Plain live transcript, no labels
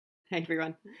Hey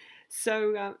everyone.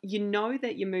 So, you know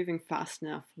that you're moving fast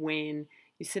enough when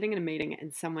you're sitting in a meeting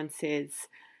and someone says,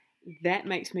 "That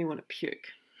makes me want to puke."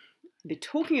 They're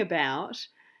talking about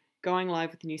going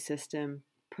live with a new system,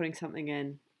 putting something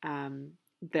in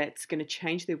that's going to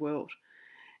change their world.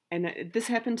 And this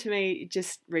happened to me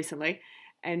just recently,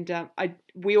 and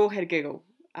we all had a giggle.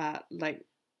 Like,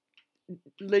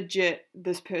 legit,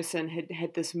 this person had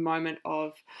had this moment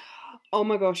of, "Oh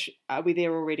my gosh, are we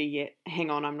there already yet? Hang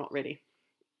on, I'm not ready."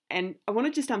 And I want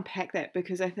to just unpack that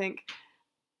because I think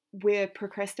we're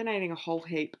procrastinating a whole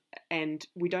heap and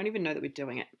we don't even know that we're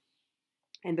doing it.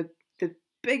 And the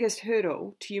biggest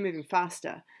hurdle to you moving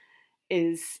faster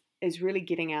is really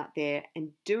getting out there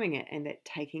and doing it, and that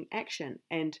taking action.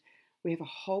 And we have a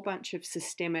whole bunch of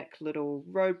systemic little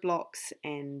roadblocks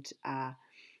and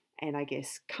I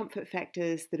guess comfort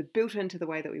factors that are built into the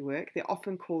way that we work. They're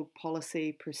often called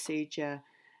policy, procedure,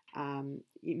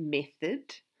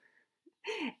 method.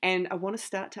 And I want to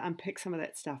start to unpick some of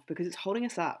that stuff because it's holding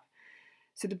us up.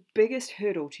 So, the biggest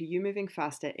hurdle to you moving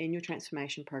faster in your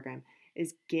transformation program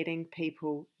is getting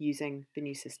people using the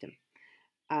new system.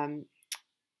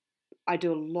 I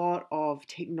do a lot of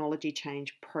technology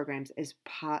change programs as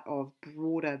part of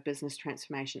broader business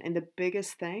transformation. And the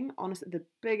biggest thing, honestly, the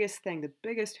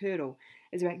biggest hurdle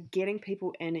is about getting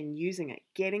people in and using it,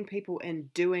 getting people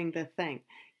in doing the thing,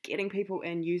 getting people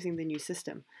in using the new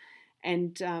system.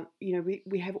 And,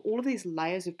 we have all of these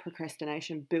layers of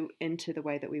procrastination built into the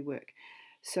way that we work.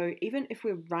 So even if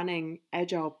we're running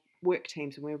agile work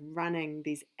teams and we're running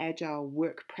these agile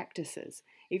work practices,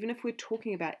 even if we're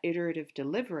talking about iterative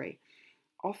delivery,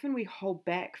 often we hold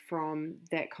back from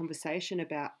that conversation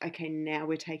about, okay, now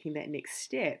we're taking that next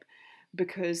step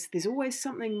because there's always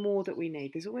something more that we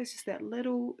need. There's always just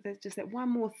that one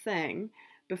more thing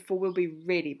before we'll be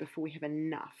ready, before we have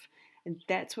enough. And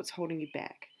that's what's holding you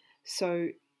back. So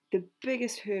the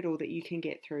biggest hurdle that you can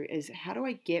get through is, how do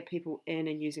I get people in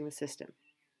and using the system?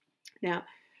 Now,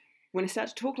 when I start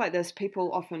to talk like this,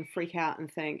 people often freak out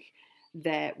and think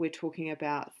that we're talking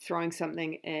about throwing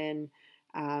something in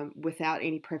without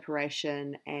any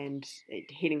preparation and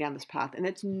heading down this path. And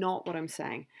that's not what I'm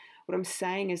saying. What I'm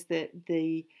saying is that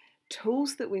the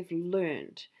tools that we've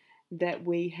learned, that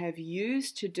we have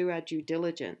used to do our due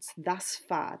diligence thus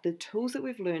far, the tools that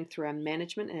we've learned through our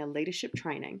management and our leadership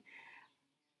training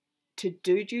to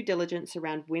do due diligence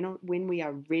around when we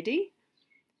are ready,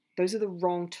 those are the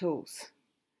wrong tools.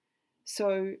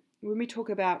 So when we talk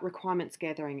about requirements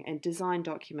gathering and design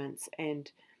documents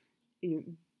and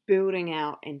building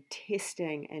out and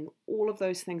testing and all of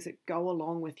those things that go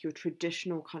along with your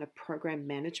traditional kind of program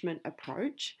management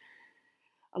approach,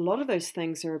 a lot of those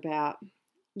things are about,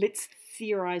 let's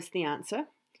theorize the answer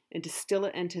and distill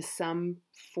it into some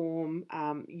form,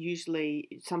 usually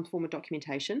some form of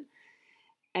documentation.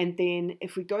 And then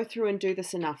if we go through and do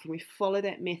this enough and we follow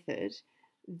that method,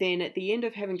 then at the end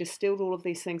of having distilled all of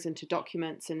these things into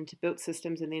documents and into built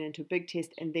systems and then into a big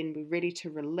test, and then we're ready to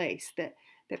release, that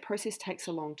process takes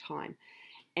a long time.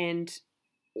 And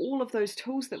all of those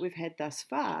tools that we've had thus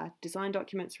far, design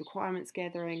documents, requirements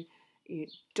gathering,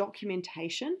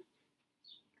 documentation,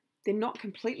 they're not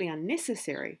completely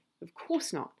unnecessary, of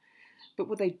course not. But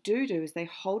what they do is they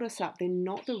hold us up. They're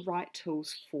not the right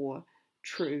tools for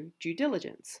true due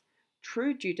diligence.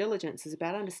 True due diligence is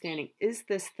about understanding, is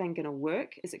this thing going to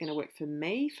work? Is it going to work for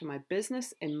me, for my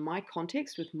business, in my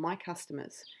context, with my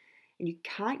customers? And you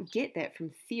can't get that from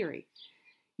theory.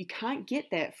 You can't get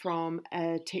that from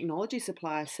a technology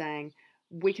supplier saying,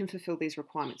 we can fulfill these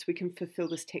requirements, we can fulfill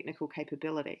this technical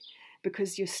capability,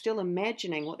 because you're still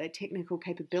imagining what that technical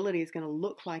capability is going to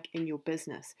look like in your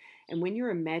business. And when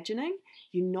you're imagining,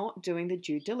 you're not doing the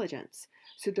due diligence.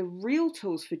 So the real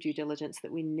tools for due diligence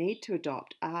that we need to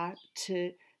adopt are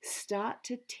to start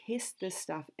to test this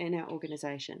stuff in our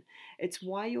organization. It's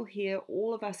why you'll hear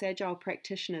all of us agile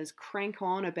practitioners crank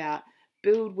on about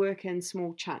build work in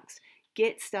small chunks,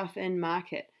 get stuff in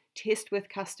market, test with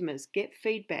customers, get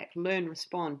feedback, learn,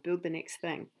 respond, build the next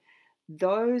thing.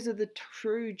 Those are the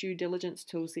true due diligence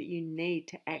tools that you need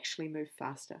to actually move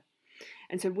faster.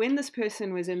 And so when this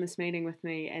person was in this meeting with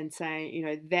me and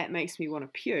saying, that makes me want to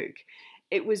puke,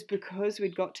 it was because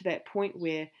we'd got to that point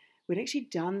where we'd actually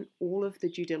done all of the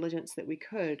due diligence that we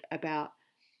could about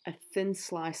a thin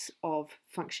slice of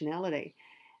functionality.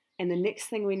 And the next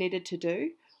thing we needed to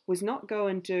do was not go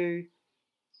and do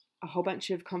a whole bunch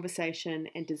of conversation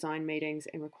and design meetings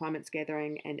and requirements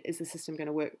gathering and is the system going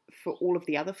to work for all of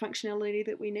the other functionality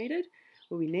that we needed.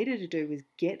 What we needed to do was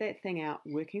get that thing out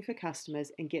working for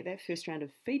customers and get that first round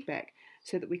of feedback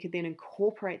so that we could then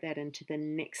incorporate that into the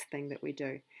next thing that we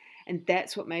do. And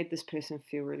that's what made this person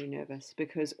feel really nervous,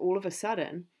 because all of a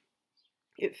sudden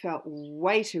It felt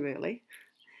way too early.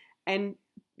 And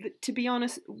to be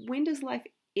honest, when does life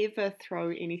ever throw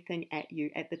anything at you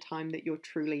at the time that you're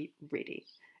truly ready?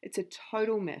 It's a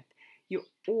total myth. You're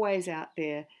always out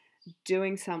there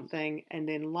doing something, and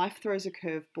then life throws a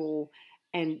curveball,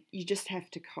 and you just have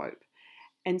to cope.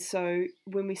 And so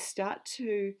when we start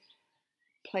to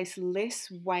place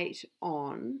less weight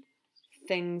on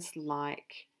things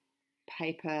like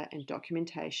paper and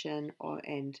documentation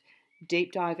and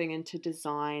deep diving into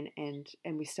design, and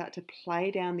we start to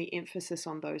play down the emphasis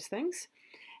on those things,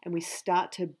 and we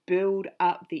start to build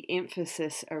up the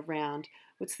emphasis around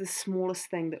what's the smallest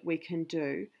thing that we can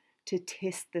do to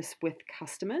test this with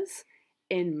customers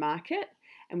in market,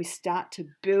 and we start to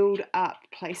build up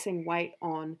placing weight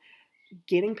on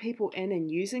getting people in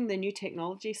and using the new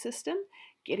technology system,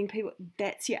 getting people,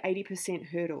 that's your 80%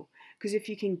 hurdle. Because if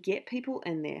you can get people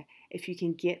in there, if you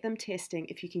can get them testing,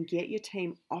 if you can get your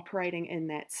team operating in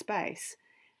that space,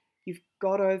 you've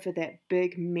got over that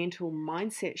big mental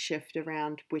mindset shift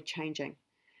around we're changing.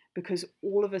 Because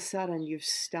all of a sudden you've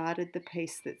started the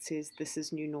piece that says this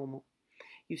is new normal.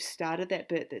 You've started that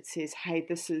bit that says, hey,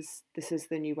 this is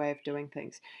the new way of doing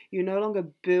things. You're no longer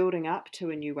building up to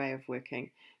a new way of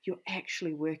working. You're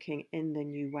actually working in the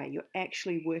new way. You're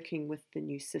actually working with the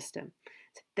new system.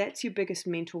 So that's your biggest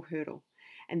mental hurdle.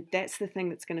 And that's the thing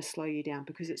that's going to slow you down,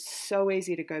 because it's so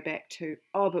easy to go back to,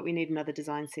 oh, but we need another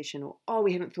design session, or, oh,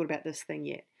 we haven't thought about this thing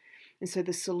yet. And so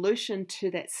the solution to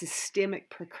that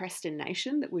systemic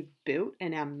procrastination that we've built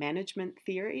in our management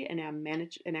theory and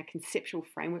our conceptual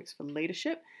frameworks for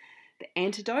leadership, the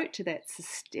antidote to that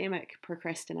systemic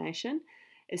procrastination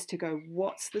is to go,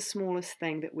 what's the smallest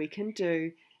thing that we can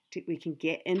do, we can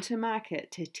get into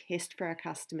market to test for our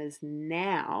customers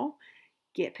now,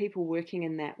 get people working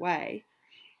in that way,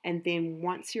 and then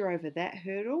once you're over that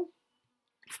hurdle,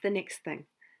 it's the next thing.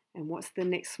 And what's the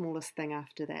next smallest thing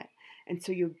after that? And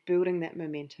so you're building that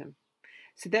momentum.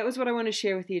 So that was what I want to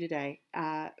share with you today,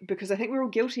 because I think we're all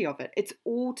guilty of it. It's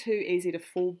all too easy to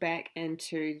fall back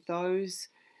into those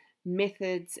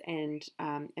methods and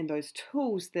those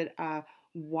tools that are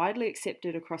widely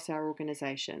accepted across our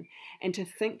organization, and to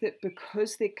think that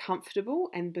because they're comfortable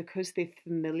and because they're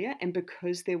familiar and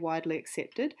because they're widely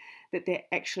accepted, that they're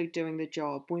actually doing the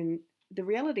job, when the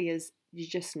reality is you're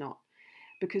just not.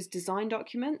 Because design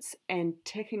documents and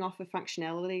ticking off a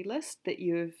functionality list that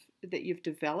you've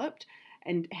developed,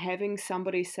 and having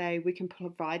somebody say we can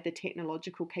provide the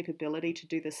technological capability to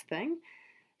do this thing,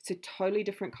 it's a totally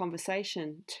different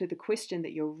conversation to the question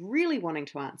that you're really wanting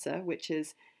to answer, which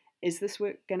is this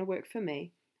work going to work for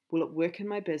me? Will it work in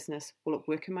my business? Will it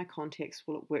work in my context?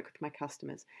 Will it work with my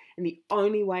customers? And the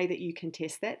only way that you can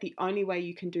test that, the only way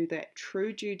you can do that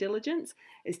true due diligence,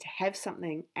 is to have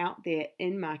something out there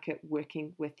in market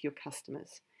working with your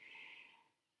customers.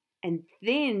 And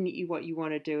then what you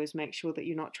want to do is make sure that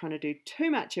you're not trying to do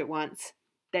too much at once.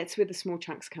 That's where the small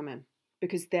chunks come in,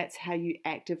 because that's how you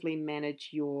actively manage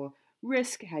your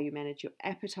risk, how you manage your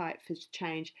appetite for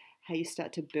change, how you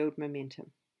start to build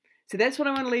momentum. So that's what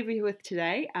I want to leave you with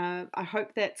today. I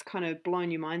hope that's kind of blown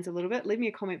your minds a little bit. Leave me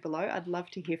a comment below. I'd love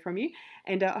to hear from you.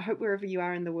 And I hope wherever you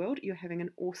are in the world, you're having an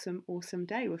awesome, awesome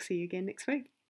day. We'll see you again next week.